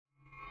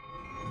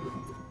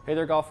Hey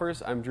there,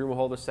 golfers. I'm Drew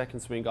Maholda, Second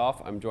Swing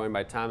Golf. I'm joined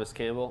by Thomas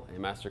Campbell, a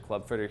master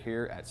club fitter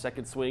here at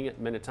Second Swing at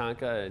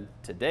Minnetonka. And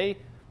today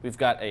we've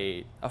got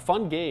a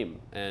fun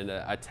game and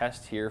a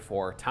test here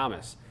for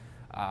Thomas.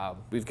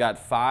 We've got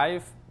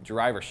 5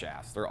 driver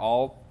shafts. They're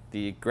all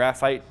the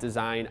Graphite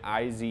Design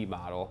IZ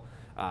model.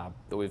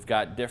 We've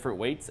got different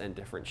weights and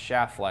different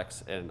shaft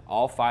flex in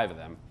all 5 of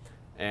them.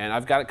 And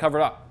I've got it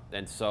covered up.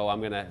 And so I'm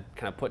going to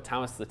kind of put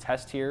Thomas to the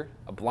test here,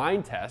 a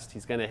blind test.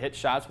 He's going to hit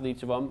shots with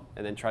each of them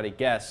and then try to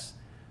guess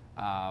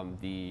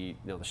the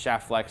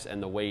shaft flex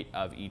and the weight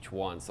of each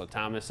one. So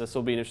Thomas, this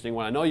will be an interesting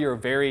one. I know you're a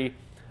very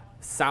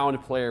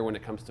sound player when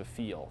it comes to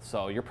feel,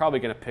 so you're probably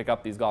going to pick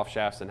up these golf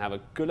shafts and have a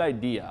good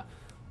idea,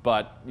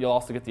 but you'll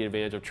also get the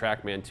advantage of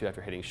Trackman too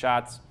after hitting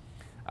shots.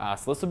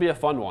 So this will be a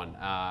fun one.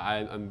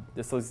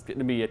 This is going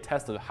to be a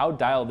test of how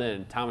dialed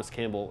in Thomas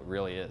Campbell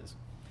really is.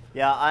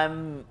 Yeah,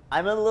 I'm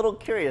a little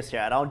curious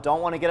here. I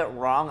don't want to get it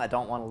wrong. I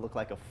don't want to look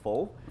like a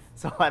fool.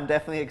 So I'm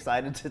definitely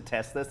excited to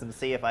test this and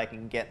see if I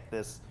can get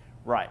this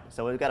right.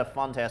 So we've got a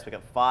fun test. We've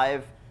got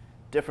 5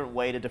 different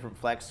weighted, different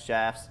flex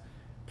shafts,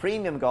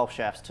 premium golf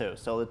shafts too.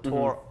 So the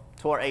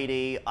Tour AD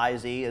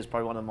IZ is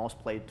probably one of the most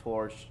played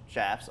Tour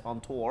shafts on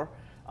tour.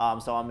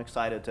 So I'm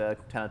excited to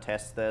kind of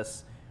test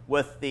this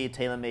with the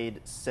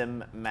TaylorMade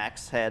Sim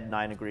Max head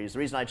 9 degrees. The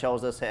reason I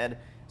chose this head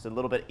is a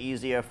little bit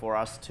easier for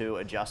us to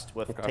adjust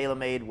with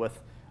TaylorMade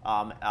with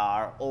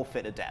our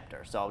all-fit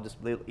adapter. So just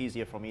a little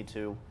easier for me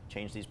to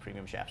change these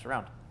premium shafts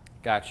around.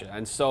 Gotcha.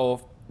 And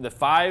so the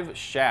 5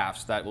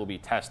 shafts that we'll be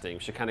testing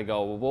should kind of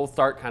go, we'll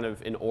start kind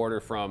of in order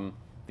from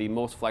the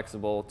most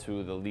flexible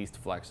to the least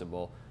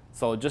flexible.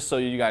 So just so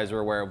you guys are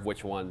aware of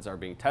which ones are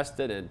being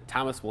tested, and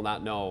Thomas will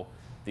not know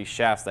the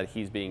shafts that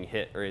he's being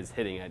hit or is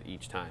hitting at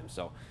each time.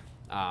 So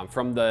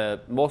from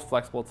the most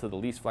flexible to the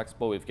least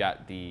flexible, we've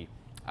got the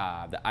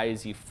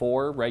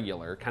IZ4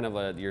 regular, kind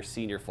of your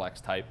senior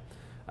flex type,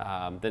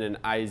 then an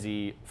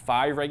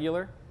IZ5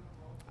 regular,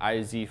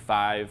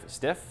 IZ5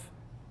 stiff,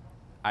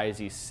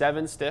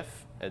 IZ7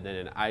 stiff, and then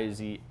an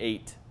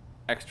IZ8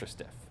 extra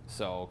stiff.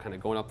 So kind of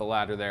going up the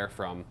ladder there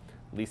from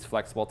least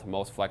flexible to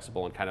most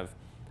flexible and kind of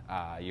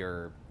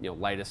your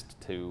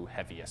lightest to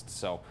heaviest.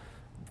 So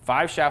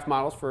 5 shaft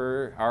models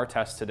for our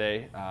test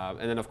today.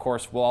 And then of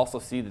course we'll also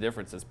see the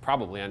differences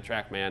probably on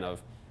Trackman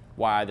of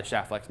why the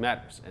shaft flex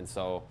matters. And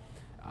so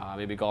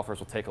maybe golfers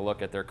will take a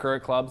look at their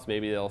current clubs.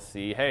 Maybe they'll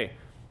see, hey,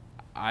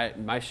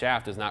 my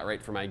shaft is not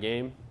right for my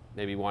game.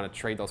 Maybe you want to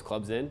trade those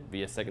clubs in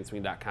via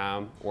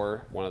secondswing.com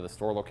or one of the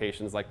store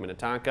locations like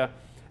Minnetonka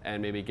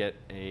and maybe get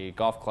a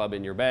golf club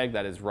in your bag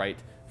that is right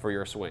for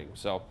your swing.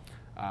 So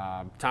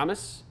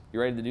Thomas,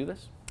 you ready to do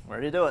this?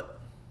 Ready to do it.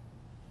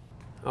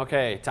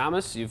 Okay,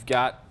 Thomas, you've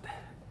got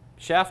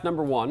shaft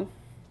number 1.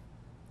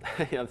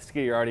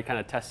 You're already kind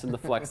of testing the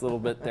flex a little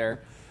bit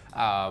there.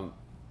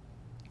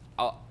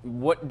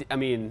 What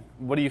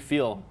do you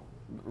feel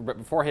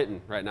before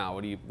hitting right now?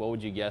 What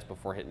would you guess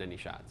before hitting any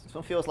shots? This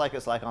one feels like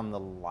it's like on the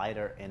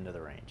lighter end of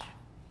the range.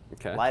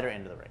 Okay. Lighter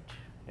end of the range.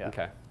 Yeah.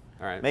 Okay.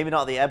 All right. Maybe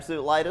not the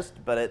absolute lightest,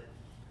 but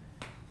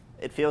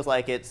it feels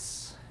like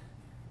it's.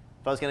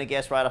 If I was going to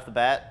guess right off the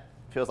bat,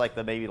 it feels like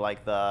maybe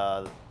like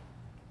the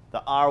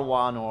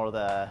R1 or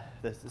the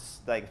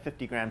like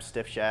 50-gram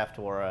stiff shaft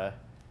or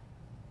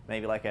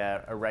maybe like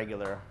a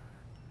regular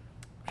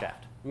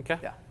shaft. Okay.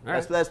 Yeah. All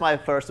right. That's my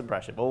first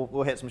impression.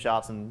 We'll hit some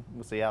shots and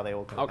we'll see how they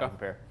all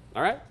compare.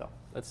 All right. So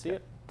let's see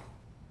it.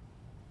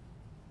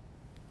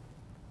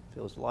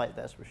 Feels light,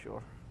 that's for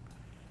sure.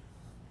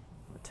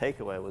 The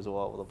takeaway was all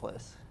over the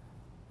place.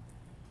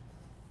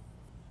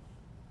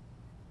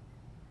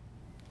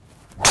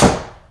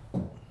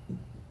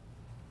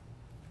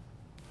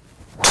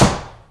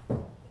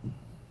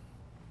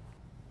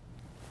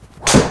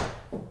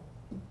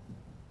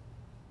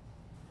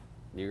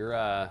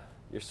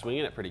 You're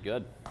swinging it pretty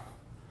good.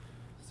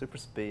 Super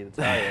speed,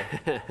 I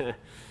tell you.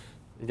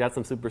 You got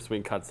some super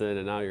swing cuts in,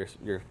 and now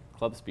your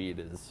club speed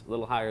is a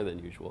little higher than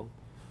usual.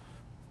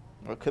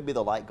 Or it could be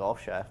the light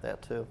golf shaft,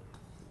 that too.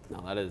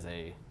 No, that is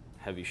a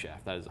heavy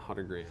shaft. That is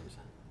 100 grams.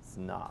 It's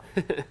not.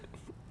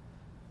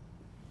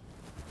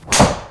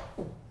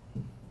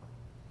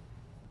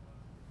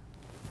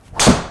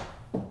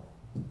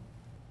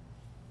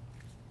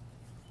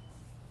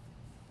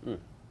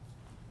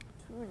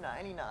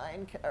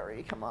 $299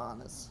 carry. Come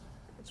on, it's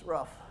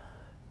rough.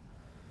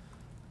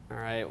 All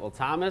right. Well,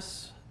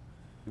 Thomas,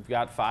 we've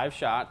got 5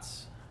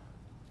 shots.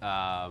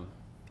 I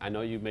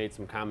know you made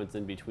some comments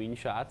in between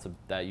shots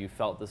that you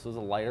felt this was a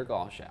lighter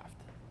golf shaft.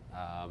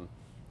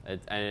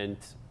 And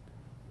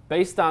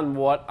based on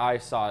what I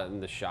saw in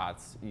the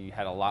shots, you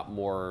had a lot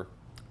more,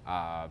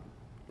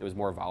 it was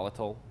more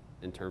volatile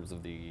in terms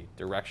of the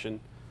direction.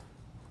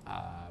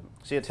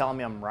 So you're telling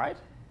me I'm right?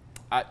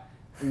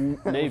 Maybe.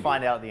 We'll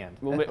find out at the end.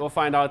 We'll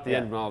find out at the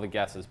end from all the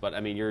guesses. But I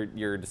mean,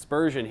 your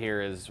dispersion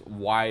here is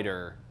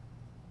wider,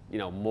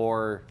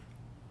 more.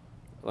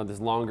 Well,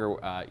 there's longer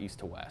east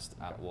to west.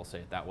 We'll say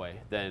it that way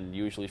than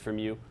usually from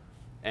you.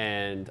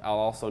 And I'll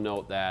also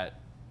note that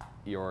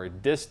your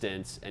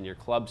distance and your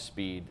club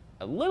speed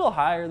a little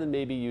higher than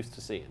maybe used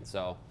to seeing.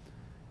 So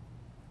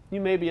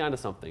you may be onto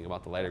something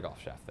about the lighter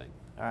golf shaft thing.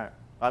 All right.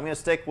 I'm going to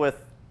stick with,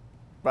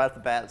 right off the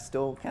bat,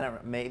 still kind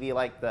of maybe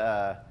like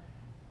the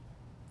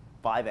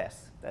 5S.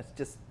 That's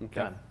just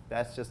done.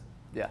 That's just,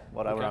 yeah,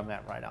 whatever I'm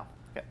at right now.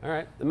 Okay. All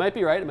right. It might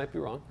be right. It might be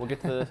wrong. We'll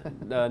get to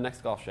the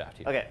next golf shaft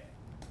here. Okay.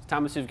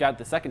 Thomas, you've got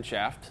the second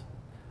shaft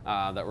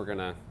that we're going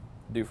to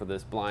do for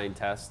this blind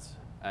test.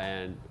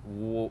 And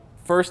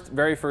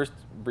very first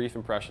brief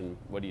impression,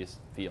 what do you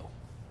feel?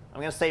 I'm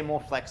going to say more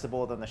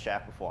flexible than the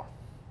shaft before.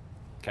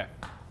 Okay.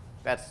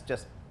 That's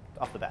just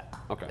off the bat.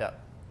 Okay. Yeah.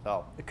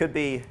 So it could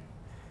be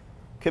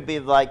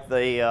like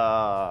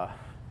the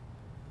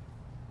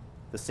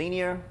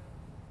senior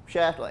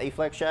shaft, or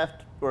A-flex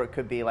shaft, or it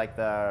could be like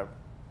the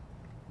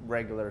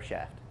regular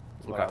shaft.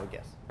 Is what I would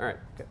guess. All right.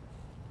 Okay.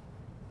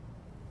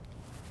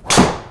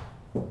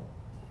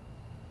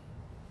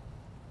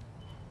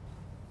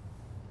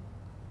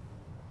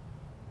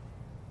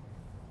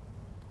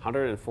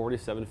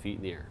 147 feet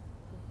in the air.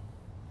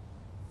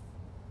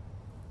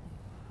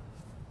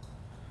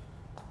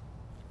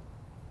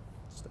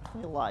 It's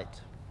definitely light.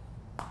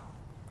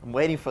 I'm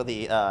waiting for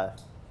the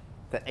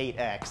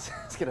 8X.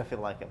 It's gonna feel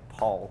like a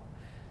pole.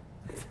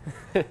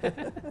 A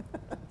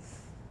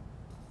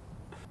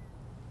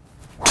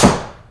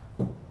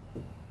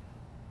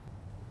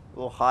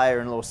little higher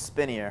and a little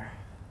spinnier.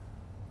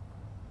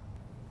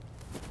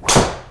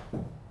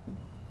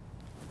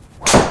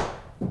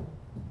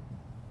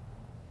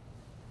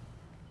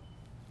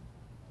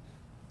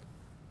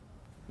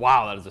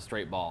 Wow, that is a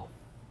straight ball.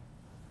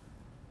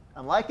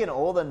 I'm liking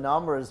all the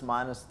numbers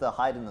minus the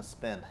height and the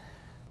spin.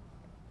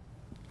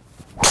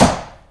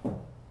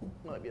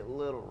 Might be a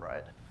little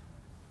right.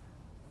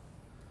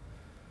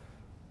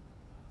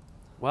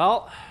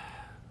 Well,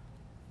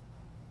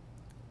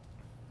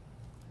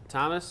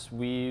 Thomas,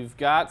 we've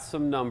got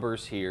some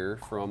numbers here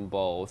from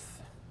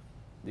both.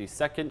 The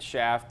second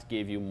shaft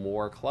gave you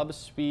more club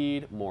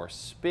speed, more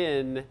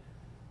spin,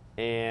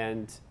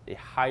 and a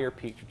higher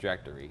peak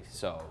trajectory.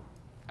 So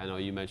I know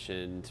you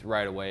mentioned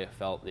right away it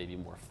felt maybe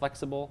more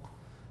flexible.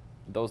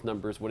 Those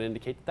numbers would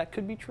indicate that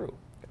could be true.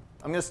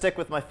 I'm going to stick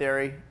with my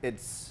theory.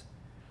 It's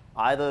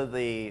either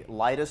the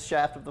lightest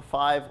shaft of the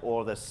 5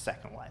 or the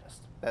second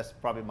lightest. That's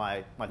probably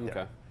my theory.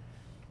 Okay.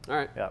 All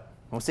right. Yeah.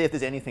 We'll see if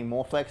there's anything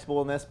more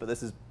flexible in this, but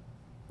this is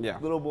a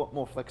little bit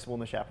more flexible than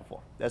the shaft before.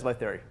 That's my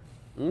theory.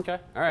 Okay.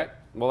 All right.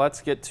 Well,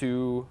 let's get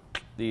to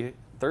the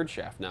third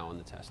shaft now on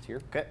the test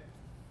here. Okay.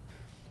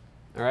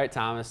 All right,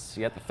 Thomas,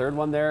 you got the third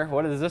one there.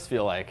 What does this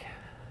feel like?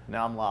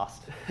 Now I'm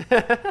lost.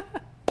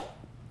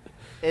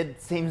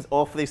 It seems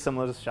awfully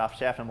similar to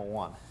shaft number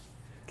 1.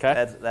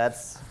 Okay.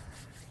 That's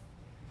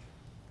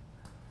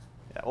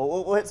yeah,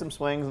 we'll hit some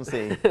swings and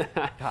see.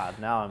 God,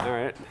 now I'm... All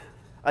right.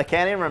 I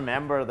can't even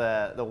remember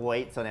the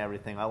weights on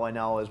everything. All I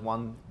know is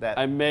one that...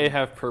 I may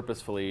have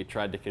purposefully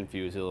tried to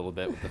confuse you a little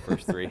bit with the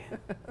first 3.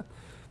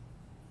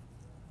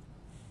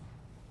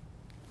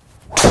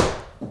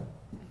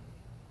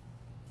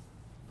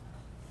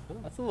 Oh,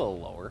 that's a little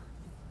lower.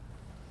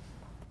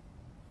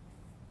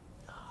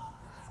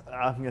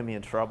 I'm going to be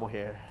in trouble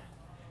here.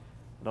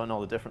 I don't know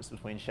the difference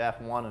between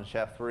shaft 1 and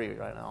shaft 3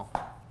 right now.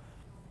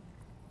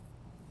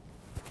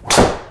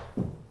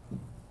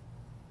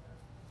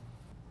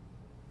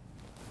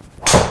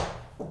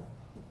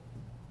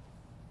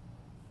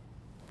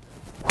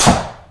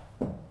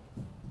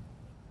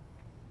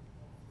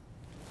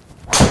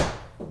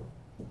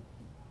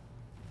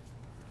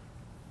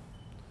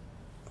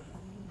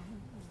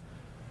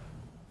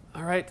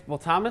 All right. Well,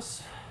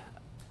 Thomas,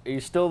 are you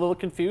still a little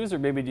confused, or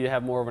maybe do you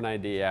have more of an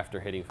idea after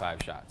hitting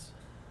 5 shots?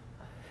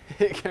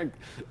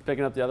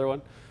 Picking up the other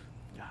one?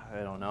 I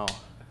don't know.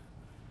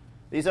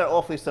 These are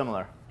awfully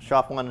similar.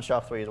 Shaft 1 and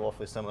shaft 3 is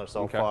awfully similar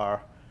so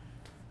far.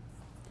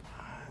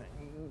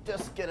 I'm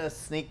just going to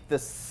sneak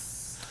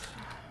this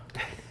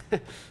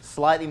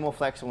slightly more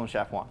flexible than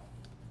shaft 1.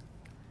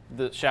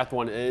 The shaft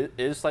 1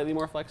 is slightly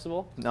more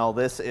flexible? No,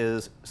 this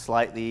is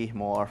slightly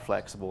more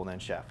flexible than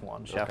shaft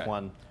 1. Shaft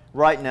 1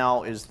 right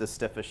now is the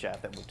stiffest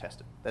shaft that we've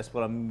tested. That's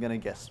what I'm going to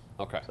guess.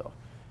 Okay. So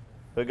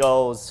it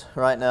goes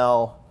right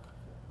now,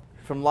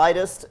 from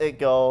lightest, it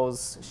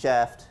goes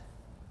shaft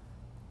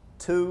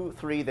 2,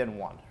 3, then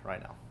 1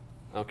 right now.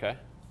 Okay.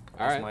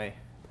 That's my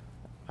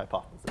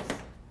hypothesis.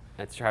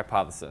 That's your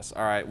hypothesis.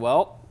 All right.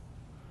 Well,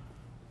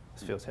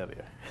 this feels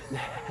heavier.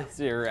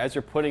 as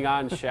you're putting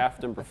on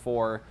shaft number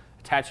 4,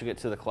 attaching it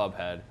to the club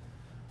head,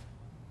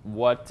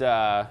 what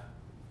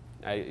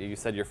you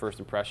said your first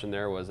impression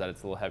there was that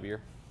it's a little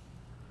heavier?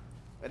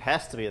 It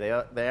has to be. They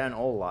aren't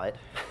all light.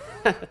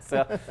 That's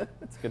a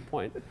good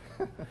point.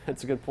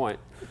 That's a good point.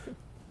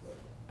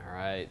 All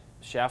right.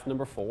 Shaft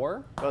number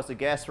 4? Supposed to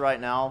guess right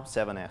now,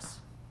 7S.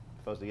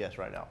 Supposed to guess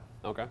right now.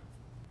 Okay.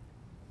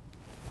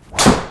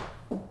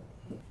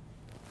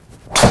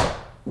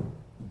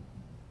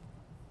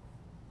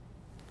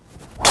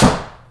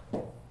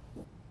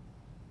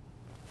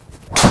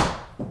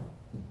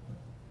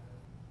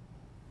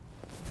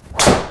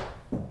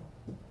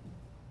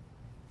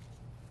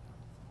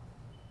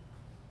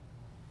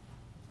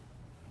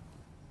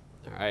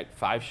 All right,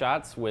 5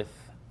 shots with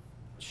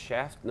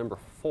shaft number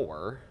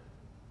 4.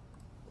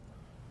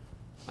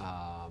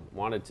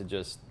 Wanted to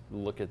just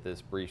look at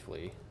this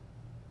briefly,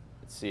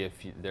 see if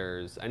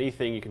there's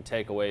anything you can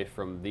take away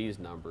from these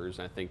numbers.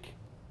 I think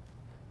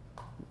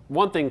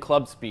one thing,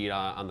 club speed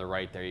on the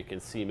right there, you can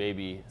see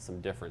maybe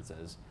some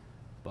differences,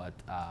 but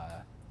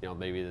you know,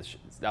 maybe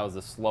that was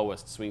the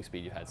slowest swing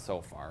speed you had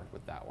so far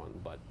with that one.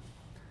 But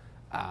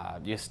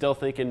you still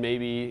thinking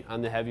maybe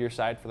on the heavier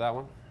side for that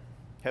one?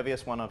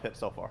 Heaviest one I've hit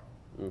so far.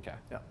 Okay.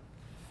 Yeah.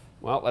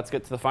 Well, let's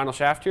get to the final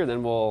shaft here,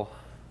 then we'll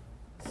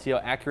see how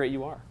accurate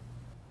you are.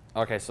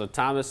 Okay, so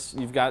Thomas,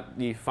 you've got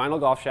the final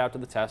golf shaft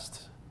of the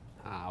test.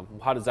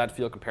 How does that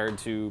feel compared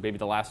to maybe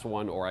the last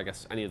one, or I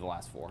guess any of the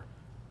last 4?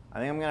 I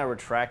think I'm going to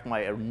retract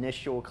my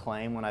initial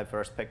claim when I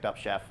first picked up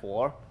shaft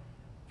 4.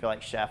 I feel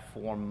like shaft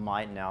 4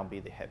 might now be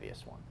the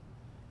heaviest one.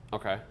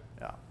 Okay.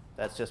 Yeah,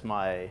 that's just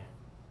my,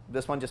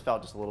 this one just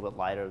felt just a little bit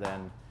lighter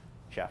than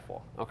shaft 4.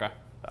 Okay.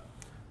 Yeah.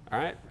 All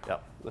right.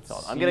 Yep. Let's So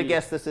see. I'm going to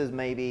guess this is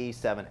maybe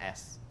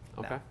 7S.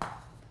 Okay.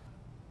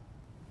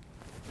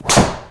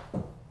 now.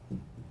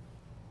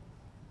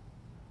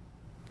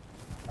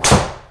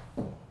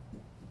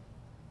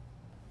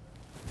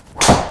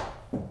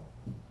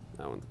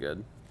 That one's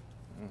good.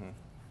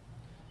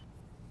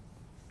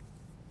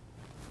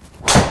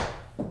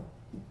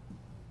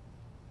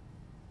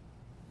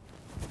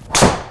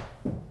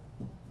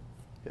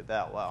 Did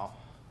that well.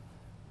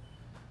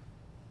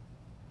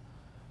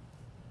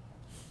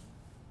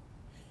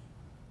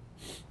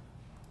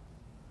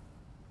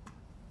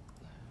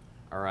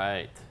 All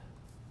right.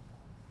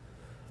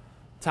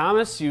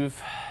 Thomas, you've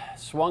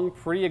swung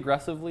pretty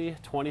aggressively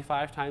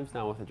 25 times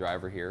now with the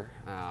driver here.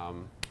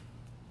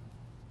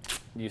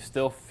 You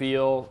still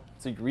feel,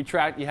 so you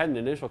had an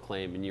initial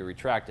claim and you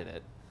retracted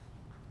it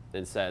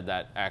and said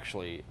that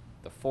actually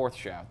the 4th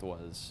shaft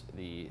was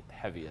the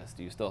heaviest.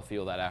 Do you still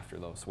feel that after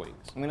those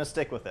swings? I'm going to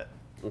stick with it.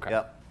 Okay.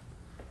 Yep.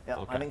 Yep.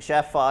 Okay. I think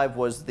shaft 5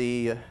 was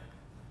the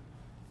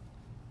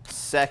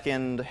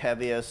second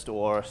heaviest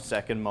or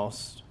second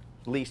most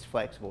least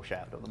flexible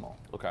shaft of them all.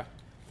 Okay.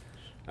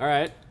 All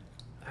right.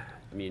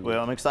 I mean,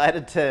 Well, I'm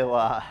excited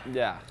to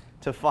yeah.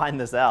 to find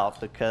this out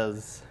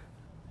because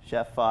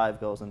shaft 5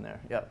 goes in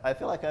there. Yeah, I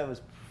feel like I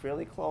was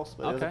fairly close,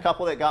 but there was a Okay.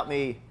 couple that got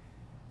me.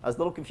 I was a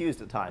little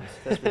confused at times.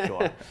 That's for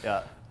sure.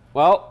 Yeah.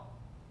 Well,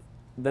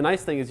 the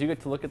nice thing is you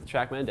get to look at the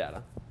Trackman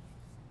data,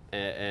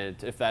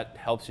 and if that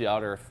helps you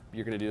out, or if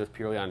you're going to do this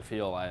purely on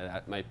feel,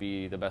 that might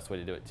be the best way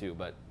to do it too.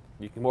 But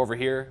you can come over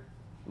here,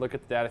 look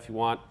at the data if you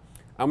want.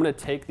 I'm going to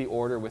take the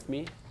order with me.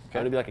 I'm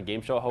going to be like a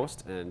game show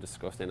host and just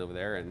go stand over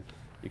there, and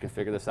you can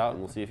figure this out, and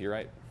we'll see if you're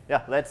right.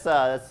 Yeah. Let's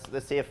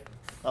see if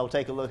I'll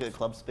take a look at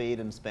club speed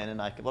and spin, and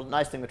well, the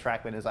nice thing with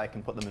Trackman is I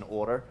can put them in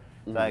order,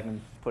 so I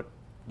can put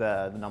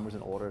the numbers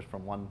in orders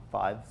from 1 to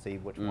 5, see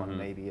which one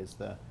maybe is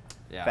the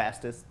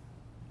fastest.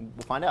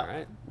 We'll find out. All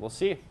right, we'll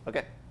see.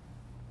 Okay.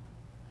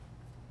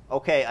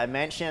 Okay, I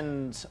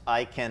mentioned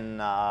I can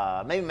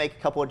maybe make a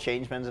couple of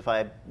changements if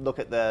I look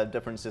at the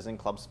differences in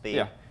club speed.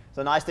 Yeah.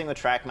 So the nice thing with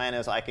Trackman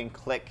is I can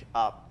click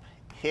up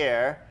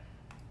here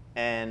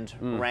and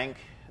rank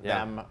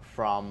them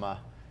from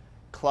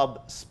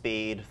club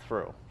speed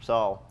through.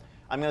 So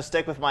I'm going to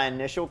stick with my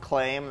initial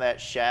claim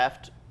that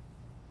shaft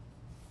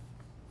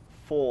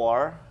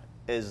 4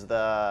 is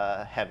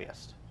the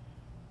heaviest.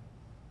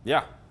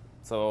 Yeah.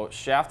 So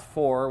shaft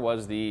 4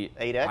 was the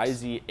 8X?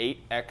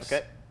 IZ8X.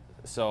 Okay.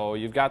 So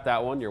you've got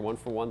that one. You're 1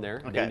 for 1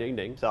 there. Okay. Ding, ding,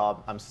 ding.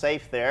 So I'm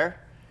safe there.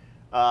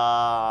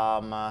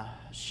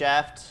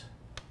 Shaft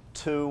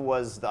 2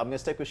 was, I'm going to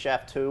stick with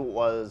shaft 2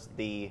 was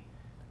the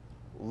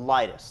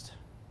lightest.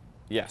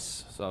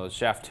 Yes. So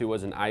shaft 2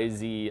 was an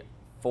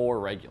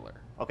IZ4 regular.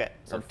 Okay,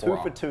 so Or 2 4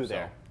 for off. 2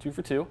 there. So 2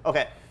 for 2.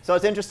 Okay, so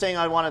it's interesting.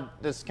 I want to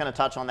just kind of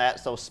touch on that.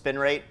 So spin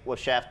rate with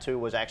shaft 2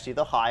 was actually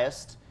the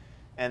highest.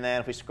 And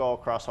then if we scroll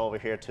across over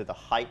here to the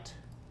height,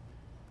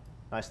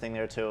 nice thing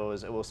there too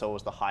is it also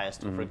was the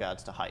highest with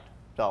regards to height.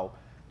 So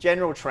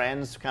general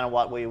trends, kind of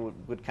what we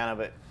would kind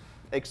of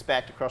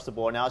expect across the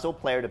board. Now it's all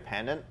player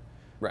dependent,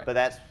 Right. but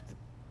that's the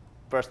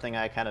first thing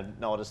I kind of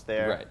noticed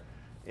there. Right.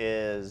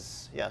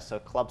 Is, yeah, so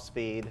club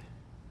speed,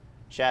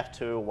 shaft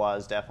 2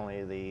 was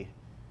definitely the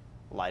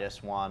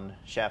lightest one.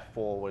 Shaft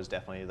 4 was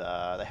definitely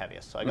the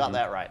heaviest. So I got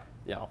that right.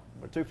 Yeah. So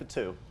we're 2 for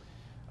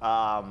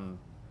 2.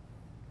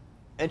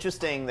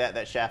 Interesting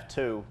that shaft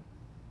 2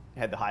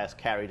 had the highest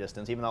carry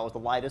distance, even though it was the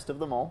lightest of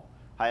them all.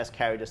 Highest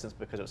carry distance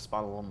because it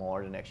spun a little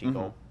more and actually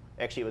go.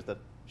 Actually, it was the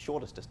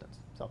shortest distance.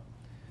 So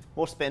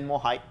more spin, more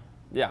height.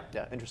 Yeah.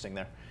 Yeah, interesting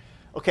there.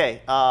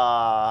 Okay,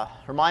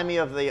 remind me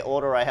of the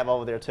order I have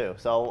over there too.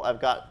 So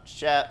I've got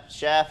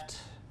shaft.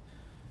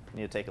 I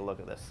need to take a look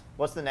at this.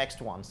 What's the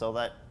next one? So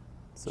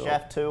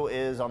shaft 2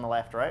 is on the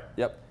left, right?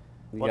 Yep.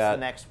 What's the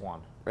next one?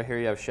 Right here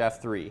you have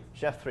shaft 3.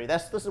 Shaft 3.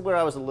 This is where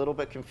I was a little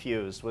bit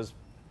confused.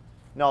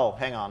 No,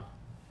 hang on.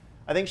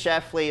 I think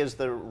shaft 3 is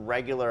the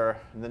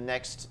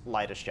next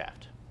lightest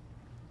shaft.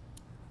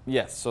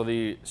 Yes, so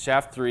the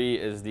shaft 3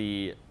 is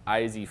the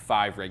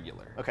IZ5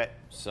 regular. Okay.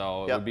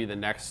 So it would be the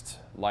next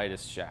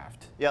lightest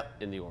shaft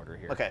in the order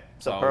here. Okay,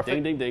 so perfect.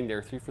 Ding, ding, ding.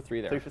 They're 3 for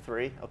 3 there. 3 for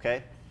 3,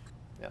 okay.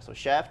 Yeah, so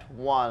shaft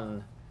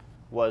 1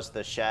 was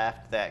the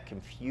shaft that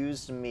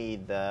confused me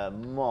the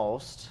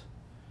most.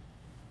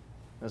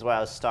 That's why I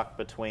was stuck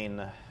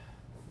between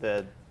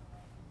the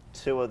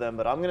two of them,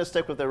 but I'm going to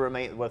stick with the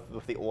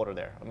with the order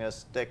there. I'm going to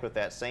stick with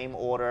that same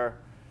order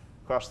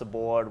across the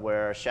board,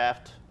 where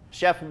shaft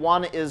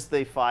 1 is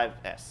the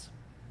 5S,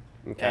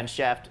 Okay. and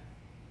shaft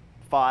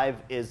 5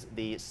 is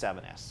the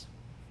 7S.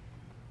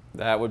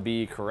 That would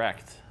be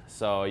correct.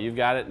 So you've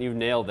got it, you've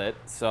nailed it.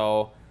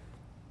 So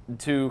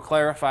to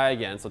clarify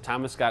again, so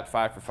Thomas got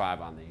 5 for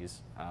 5 on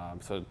these.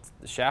 So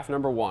shaft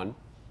number 1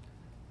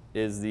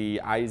 is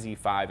the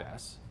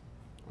IZ5S.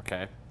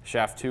 Okay.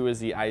 Shaft 2 is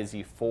the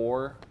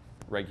IZ4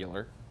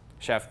 regular.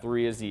 Shaft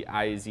 3 is the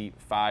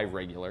IZ5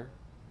 regular.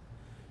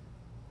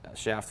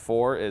 Shaft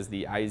 4 is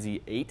the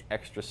IZ8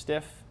 extra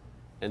stiff.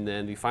 And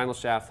then the final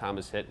shaft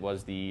Thomas hit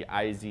was the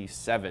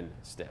IZ7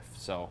 stiff.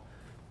 So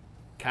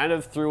kind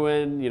of threw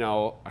in, you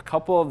know, a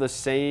couple of the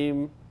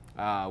same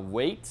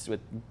weights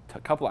with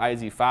a couple of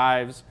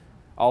IZ5s,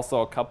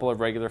 also a couple of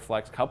regular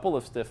flex, couple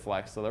of stiff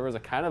flex. So there was a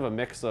kind of a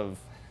mix of,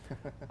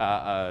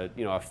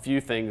 you know, a few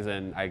things,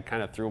 and I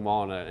kind of threw them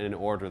all in an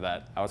order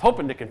that I was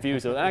hoping to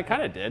confuse you, and I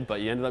kind of did,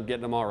 but you ended up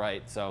getting them all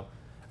right. So,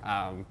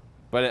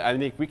 but I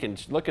think we can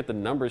look at the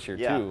numbers here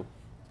too,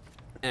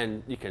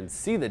 and you can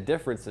see the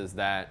differences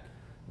that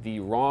the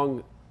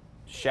wrong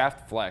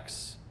shaft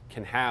flex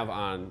can have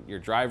on your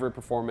driver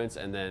performance.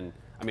 And then,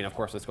 I mean, of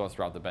course, this goes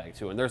throughout the bag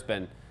too.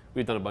 And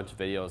we've done a bunch of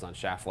videos on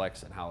shaft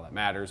flex and how that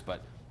matters,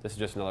 but this is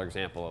just another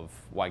example of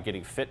why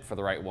getting fit for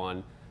the right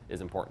one is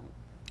important.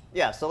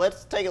 Yeah, so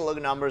let's take a look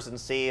at numbers and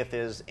see if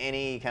there's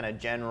any kind of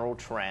general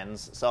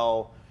trends.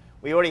 So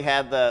we already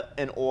had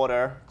in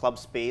order, club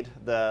speed.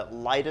 The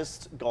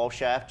lightest golf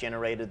shaft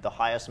generated the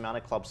highest amount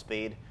of club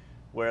speed,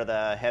 where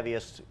the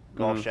heaviest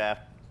golf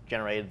shaft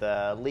generated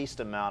the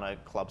least amount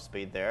of club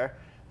speed there.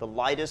 The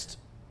lightest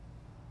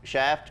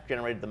shaft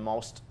generated the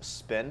most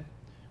spin,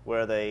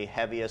 where the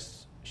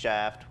heaviest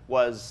shaft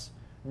was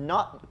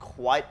not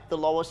quite the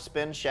lowest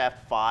spin.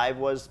 Shaft 5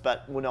 was,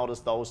 but we'll notice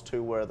those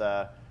two were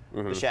the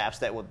shafts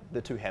that were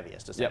the two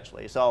heaviest,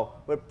 essentially. So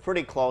we're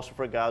pretty close with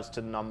regards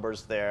to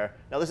numbers there.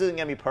 Now, this isn't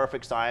going to be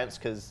perfect science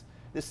because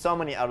there's so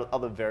many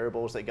other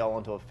variables that go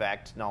into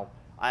effect. No,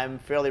 I'm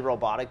fairly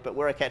robotic, but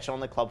where I catch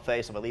on the club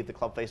face, if I leave the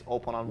club face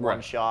open on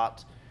one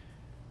shot,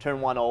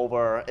 turn one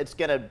over, it's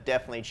going to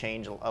definitely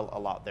change a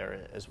lot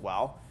there as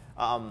well.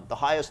 The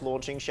highest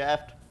launching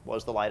shaft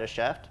was the lightest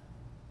shaft.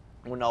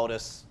 We'll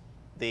notice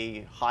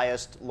the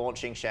highest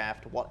launching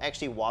shaft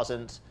actually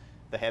wasn't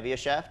the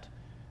heaviest shaft.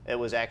 It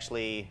was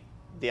actually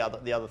the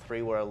other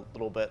three were a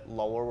little bit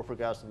lower with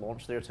regards to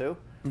launch there too.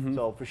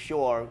 So for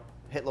sure,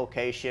 hit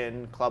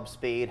location, club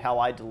speed, how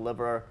I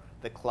deliver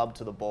the club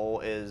to the ball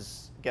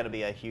is going to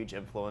be a huge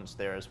influence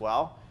there as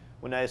well.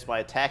 We'll notice my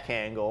attack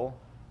angle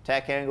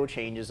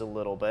changes a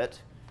little bit,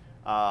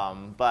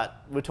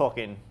 but we're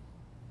talking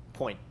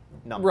point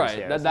numbers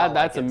here. Right,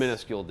 that's a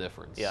minuscule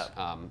difference. Yeah.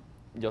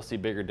 You'll see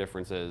bigger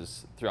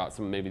differences throughout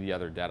maybe the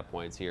other data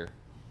points here.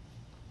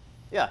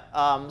 Yeah,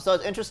 so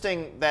it's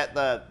interesting that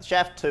the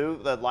shaft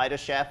 2, the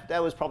lightest shaft,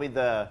 that was probably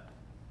the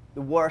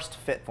worst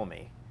fit for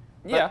me.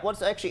 But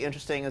what's actually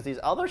interesting is these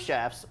other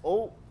shafts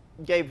all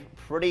gave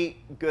pretty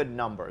good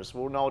numbers.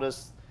 We'll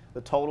notice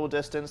the total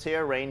distance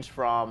here ranged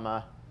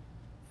from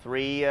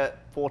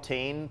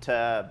 314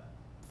 to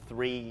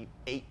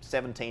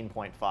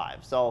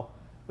 317.5. So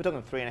we're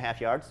talking 3.5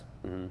 yards.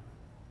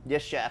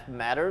 This shaft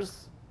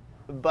matters,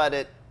 but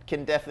it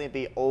can definitely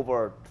be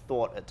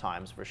overthought at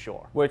times for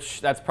sure.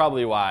 Which that's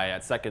probably why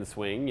at second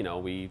swing, you know,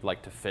 we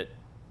like to fit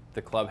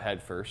the club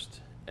head first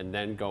and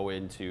then go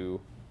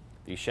into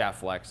the shaft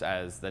flex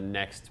as the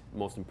next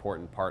most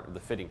important part of the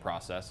fitting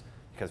process,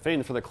 because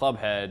fitting for the club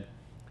head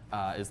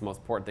is the most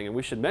important thing. And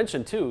we should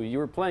mention too, you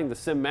were playing the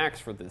Sim Max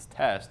for this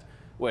test,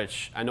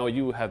 which I know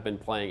you have been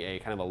playing a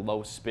kind of a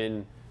low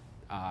spin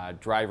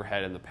driver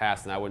head in the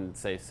past, and I wouldn't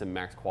say Sim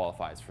Max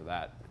qualifies for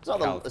that.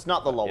 It's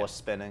not the lowest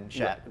spinning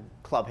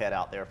club head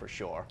out there for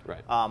sure.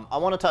 Right. I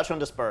want to touch on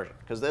dispersion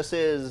because this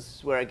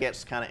is where it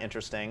gets kind of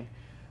interesting.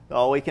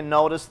 So we can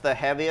notice the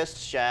heaviest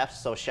shaft,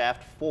 so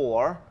shaft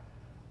 4,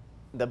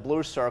 the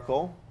blue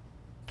circle,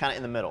 kind of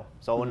in the middle.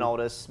 So we'll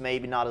notice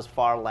maybe not as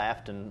far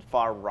left and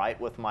far right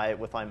with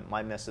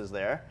my misses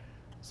there.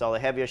 So the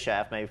heavier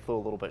shaft maybe flew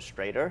a little bit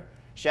straighter.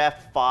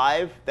 Shaft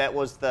 5, that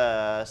was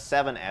the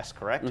 7S,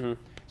 correct?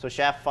 So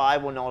shaft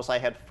 5, we'll notice I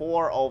had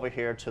 4 over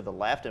here to the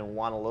left and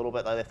 1 a little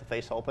bit that I left the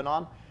face open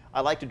on.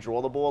 I like to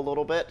draw the ball a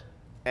little bit,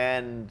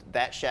 and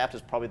that shaft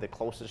is probably the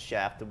closest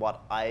shaft to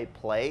what I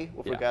play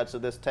with regards to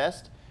this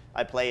test.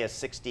 I play a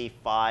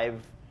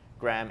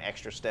 65-gram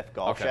extra stiff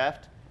golf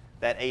shaft.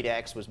 That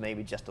 8X was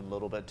maybe just a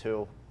little bit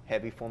too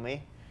heavy for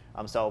me.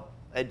 So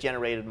it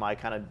generated my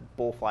kind of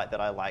ball flight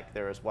that I like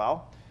there as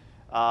well.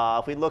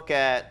 If we look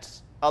at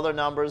other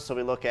numbers, so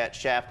we look at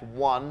shaft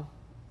 1,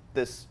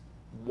 this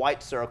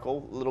white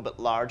circle, a little bit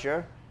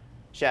larger.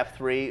 Shaft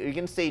 3, you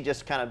can see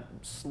just kind of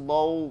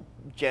slow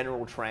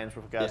general trends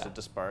with regards to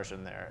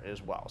dispersion there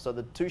as well. So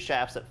the two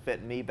shafts that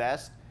fit me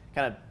best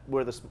kind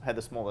of had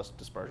the smallest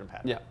dispersion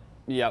pattern.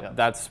 Yep, Yep.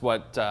 that's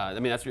what I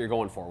mean. That's what you're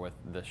going for with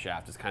the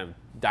shaft, is kind of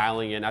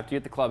dialing in after you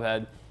get the club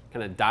head,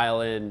 kind of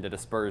dial in the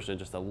dispersion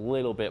just a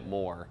little bit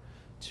more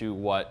to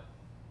what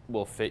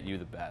will fit you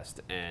the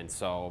best. And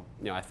so,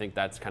 I think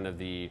that's kind of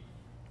the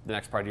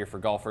next part here for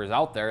golfers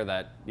out there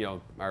that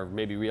are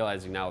maybe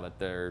realizing now that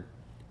their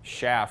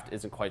shaft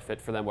isn't quite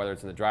fit for them, whether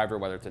it's in the driver,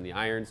 whether it's in the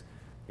irons.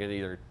 You can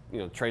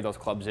either trade those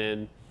clubs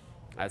in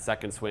at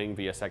Second Swing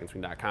via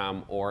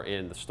secondswing.com or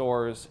in the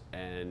stores,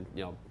 and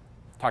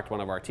talk to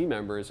one of our team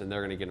members, and they're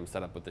going to get them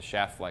set up with the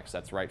shaft flex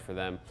that's right for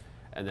them.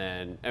 And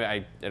then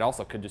it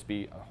also could just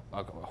be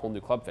a whole new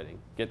club fitting.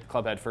 Get the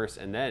club head first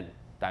and then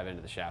dive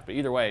into the shaft. But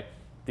either way,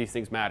 these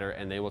things matter,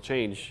 and they will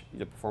change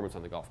the performance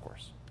on the golf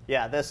course.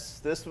 Yeah,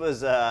 this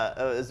was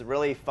a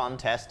really fun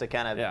test to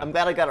kind of. Yeah. I'm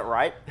glad I got it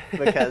right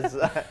because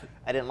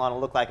I didn't want to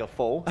look like a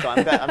fool. So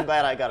I'm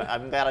glad I got it.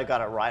 I'm glad I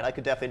got it right. I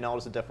could definitely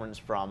notice a difference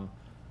from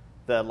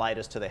the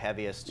lightest to the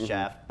heaviest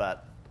shaft,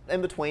 but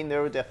in between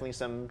there were definitely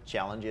some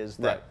challenges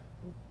that. Right.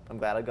 I'm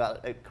glad I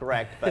got it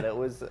correct, but it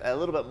was a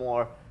little bit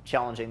more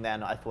challenging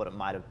than I thought it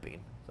might have been.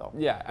 So.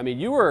 Yeah, I mean,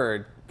 you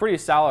were pretty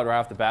solid right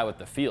off the bat with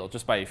the feel,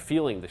 just by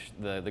feeling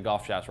the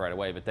golf shafts right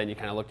away. But then you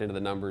kind of looked into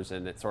the numbers,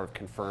 and it sort of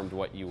confirmed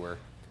what you were,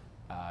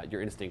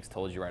 your instincts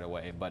told you right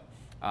away. But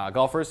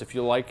golfers, if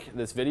you like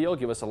this video,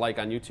 give us a like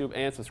on YouTube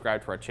and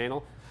subscribe to our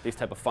channel. These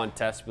type of fun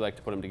tests, we like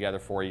to put them together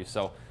for you.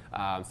 So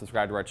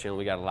subscribe to our channel.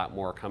 We got a lot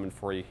more coming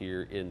for you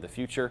here in the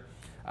future.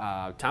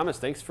 Thomas,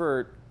 thanks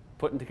for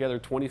putting together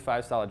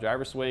 25 solid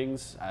driver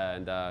swings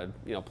and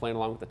playing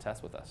along with the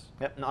test with us.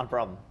 Yep, not a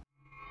problem.